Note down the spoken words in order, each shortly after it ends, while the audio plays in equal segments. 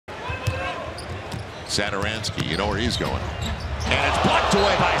Sadaransky, you know where he's going. And it's blocked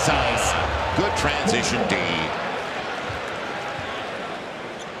away by Zion. Good transition D.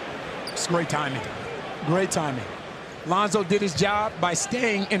 It's great timing. Great timing. Lonzo did his job by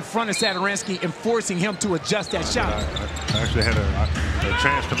staying in front of Sadaransky and forcing him to adjust that shot. I actually had a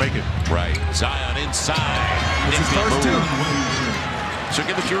chance to make it. Right. Zion inside. It's his first two. So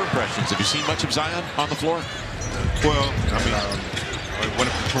give us your impressions. Have you seen much of Zion on the floor? Well, I mean, I went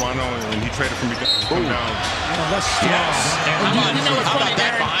up to Toronto and he traded for me to come down. Yes. And how about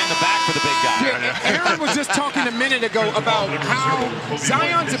that behind the back for the big guy? Yeah, Aaron was just talking a minute ago about how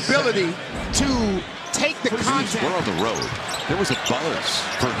Zion's ability to take the contact. We're on the road. There was a buzz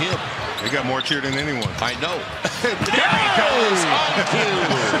for him. They got more cheer than anyone. I know. There he goes on cue.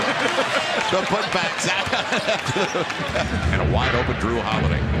 The putback. And a wide open Drew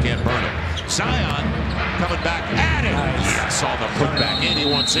Holiday. Can't burn him. Zion coming back at it. Yes, on the putback.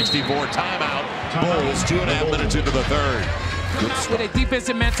 81-64 timeout. Bulls 2.5 minutes into the third. With a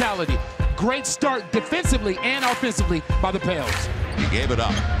defensive mentality. Great start defensively and offensively by the Pels. He gave it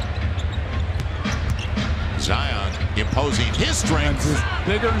up. Zion imposing his strength.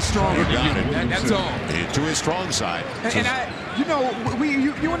 Bigger and stronger. That's all. To his strong side. And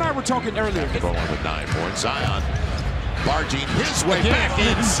you and I were talking earlier. Going with 9 points. Zion barging his way back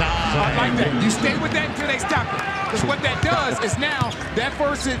inside. I like that. You stay with that until they stop it. Because what that does is now that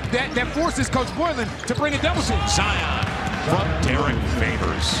forces Coach Boylan to bring a double team. Zion from Derek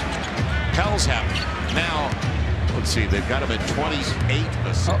Favors. Pels have now. Let's see. They've got him at 28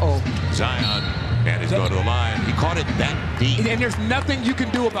 assists. Zion. And he's going to the line. He caught it that deep. And there's nothing you can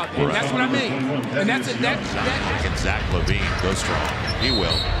do about that. Right. That's what I mean. And that's it. And Zach LaVine goes strong. He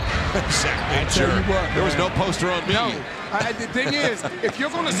will. Zach made sure. There was no poster on me. No. The thing is, if you're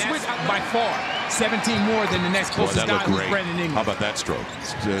going to switch by far, 17 more than the next closest guy who's Brandon Ingram. How about that stroke?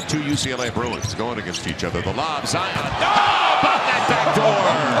 Two UCLA Bruins going against each other. The lob, Zion. Oh, about that back door.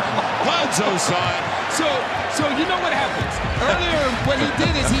 Lonzo saw it. So you know what happens. Earlier, what he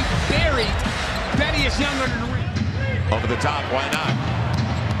did is he buried Thaddeus Young under the rim. Over the top, why not?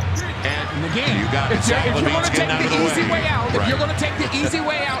 And again, you got if you're going to take the easy way out, right. If you're going to take the easy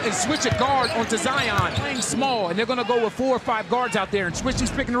way out and switch a guard onto Zion, playing small, and they're going to go with 4 or 5 guards out there and switch these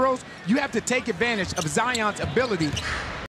pick and rolls, you have to take advantage of Zion's ability